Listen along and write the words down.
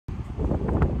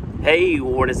Hey,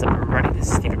 what is up, everybody? This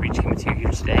is Steve coming to you here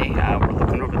today. We're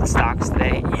looking over the stocks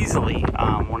today. Easily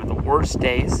one of the worst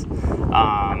days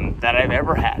that I've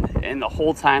ever had in the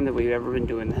whole time that we've ever been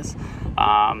doing this.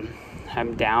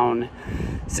 I'm down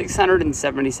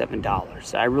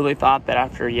 $677. I really thought that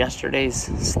after yesterday's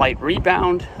slight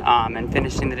rebound and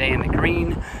finishing the day in the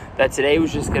green, that today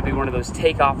was just going to be one of those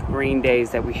takeoff green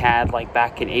days that we had like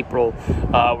back in April,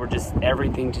 where just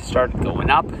everything just started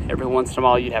going up. Every once in a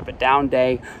while you'd have a down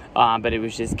day, but it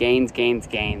was just gains.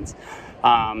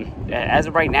 As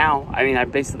of right now, I mean, I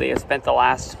basically have spent the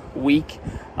last week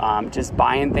just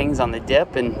buying things on the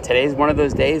dip, and today's one of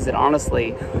those days that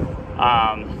honestly,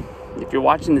 if you're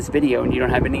watching this video and you don't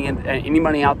have any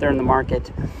money out there in the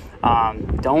market,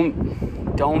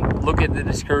 don't look at the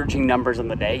discouraging numbers on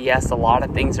the day. Yes, a lot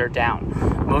of things are down.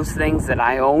 Most things that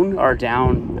I own are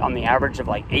down on the average of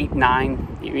like 8,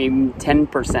 9, even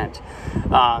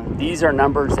 10%. These are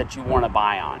numbers that you want to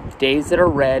buy on. Days that are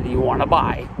red, you want to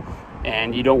buy.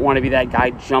 And you don't want to be that guy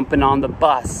jumping on the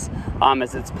bus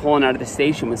as it's pulling out of the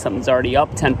station when something's already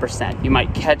up 10%. You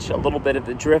might catch a little bit of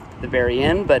the drift at the very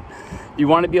end, but you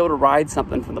want to be able to ride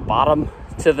something from the bottom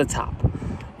to the top.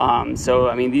 So,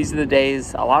 I mean, these are the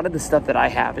days. A lot of the stuff that I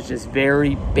have is just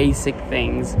very basic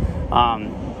things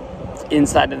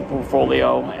inside of the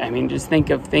portfolio. I mean, just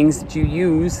think of things that you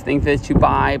use, things that you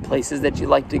buy, places that you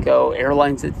like to go,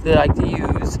 airlines that you like to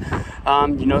use,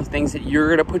 things that you're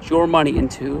going to put your money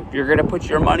into. If you're going to put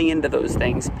your money into those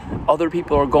things, other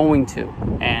people are going to.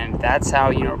 And that's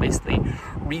how, basically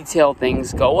retail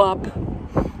things go up,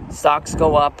 stocks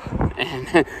go up,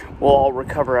 and we'll all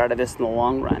recover out of this in the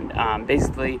long run.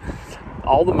 Basically,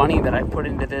 all the money that I put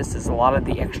into this is a lot of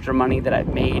the extra money that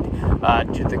I've made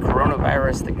due to the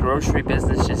coronavirus. The grocery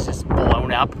business just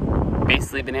blown up.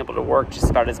 Basically been able to work just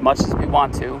about as much as we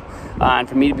want to. And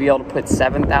for me to be able to put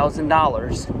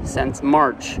 $7,000 since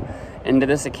March into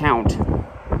this account,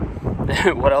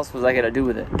 what else was I going to do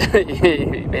with it?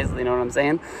 You basically know what I'm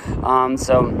saying?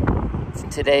 So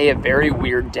today, a very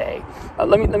weird day.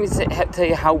 Let me tell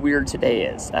you how weird today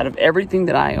is. Out of everything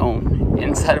that I own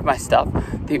inside of my stuff,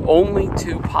 the only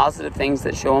two positive things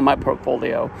that show in my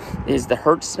portfolio is the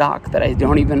Hertz stock that I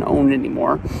don't even own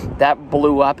anymore. That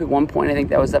blew up at one point. I think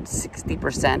that was up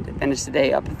 60%. It finished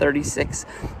today up 36.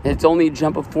 It's only a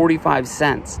jump of 45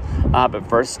 cents. But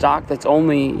for a stock that's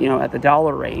only, at the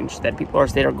dollar range that people are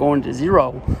saying are going to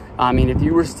zero, I mean, if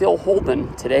you were still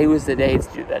holding, today was the day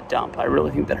to do that dump. I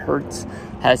really think that Hertz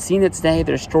has seen its day.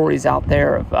 There's stories out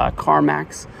there of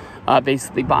CarMax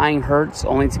basically buying Hertz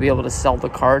only to be able to sell the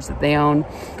cars that they own.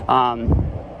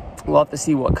 We'll have to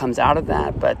see what comes out of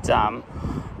that, but I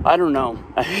don't know.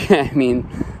 I mean,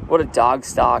 what a dog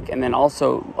stock. And then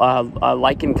also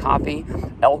Lycan Coffee,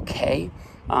 LK.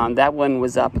 That one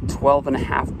was up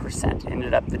 12.5%.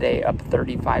 Ended up today up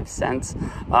 35 cents.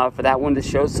 For that one to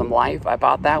show some life, I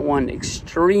bought that one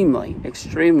extremely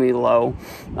low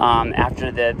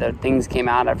after the things came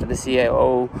out, after the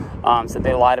CAO said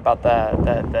they lied about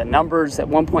the numbers. At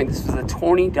one point, this was a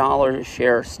 $20 a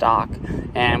share stock,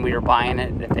 and we were buying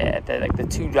it at the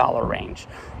 $2 range.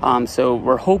 So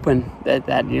we're hoping that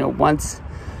once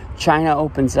China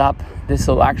opens up, this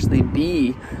will actually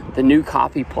be the new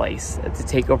coffee place to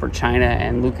take over China,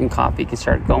 and Lycan Coffee can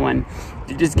start going.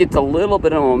 It just gets a little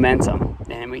bit of momentum,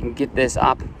 and we can get this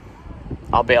up.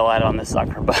 I'll bail out on this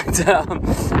sucker, but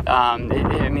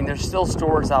I mean, there's still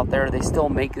stores out there. They still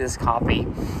make this coffee.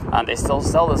 They still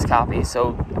sell this coffee.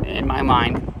 So in my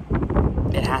mind,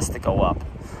 it has to go up.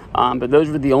 But those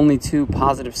were the only two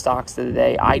positive stocks of the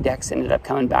day. IDEX ended up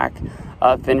coming back,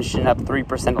 finishing up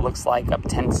 3%, it looks like, up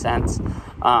 10 cents.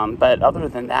 But other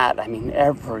than that, I mean,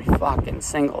 every fucking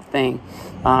single thing.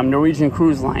 Norwegian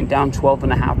Cruise Line down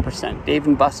 12.5%.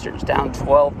 Dave & Buster's down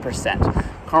 12%.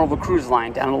 Carnival Cruise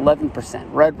Line down 11%.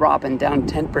 Red Robin down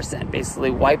 10%,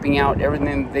 basically wiping out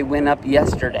everything that they went up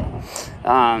yesterday.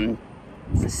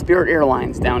 Spirit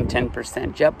Airlines down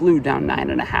 10%. JetBlue down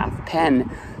 9.5%.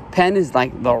 Penn is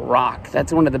like the rock.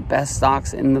 That's one of the best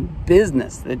stocks in the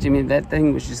business. That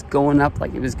thing was just going up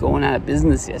like it was going out of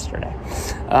business yesterday.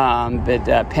 But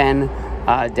Penn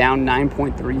down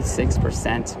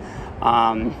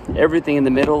 9.36%. Everything in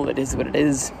the middle, it is what it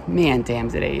is. Man, damn,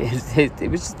 today it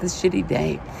was just a shitty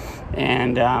day.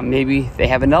 And maybe they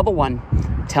have another one.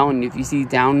 I'm telling you, if you see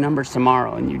down numbers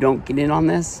tomorrow and you don't get in on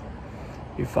this,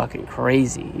 you're fucking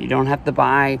crazy. You don't have to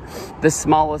buy the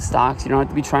smallest stocks. You don't have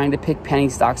to be trying to pick penny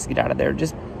stocks to get out of there.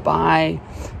 Just buy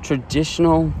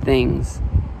traditional things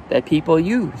that people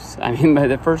use. I mean,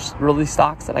 the first really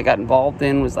stocks that I got involved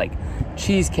in was like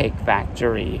Cheesecake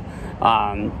Factory,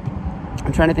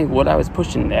 I'm trying to think what I was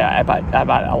pushing. I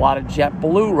bought a lot of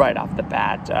JetBlue right off the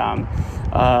bat.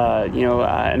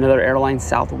 Another airline,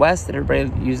 Southwest, that everybody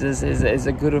uses is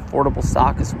a good affordable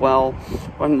stock as well.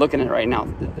 What I'm looking at right now,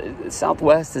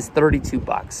 Southwest is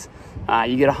 $32.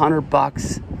 You get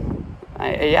 $100.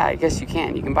 I guess you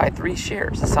can. You can buy 3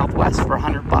 shares of Southwest for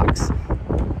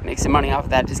 $100. Make some money off of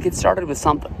that. Just get started with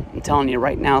something. I'm telling you,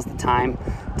 right now is the time.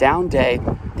 Down day,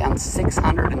 down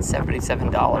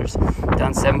 $677,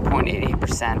 down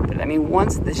 7.88%. But I mean,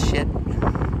 once this shit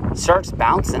starts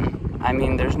bouncing, I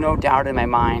mean, there's no doubt in my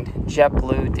mind.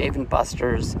 JetBlue, Dave &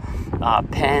 Buster's,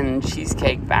 Penn,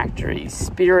 Cheesecake Factory,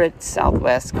 Spirit,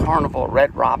 Southwest, Carnival,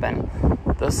 Red Robin,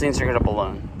 those things are going to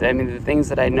balloon. I mean, the things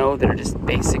that I know that are just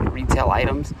basic retail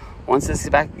items, once this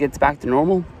gets back to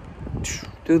normal,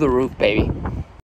 through the roof, baby.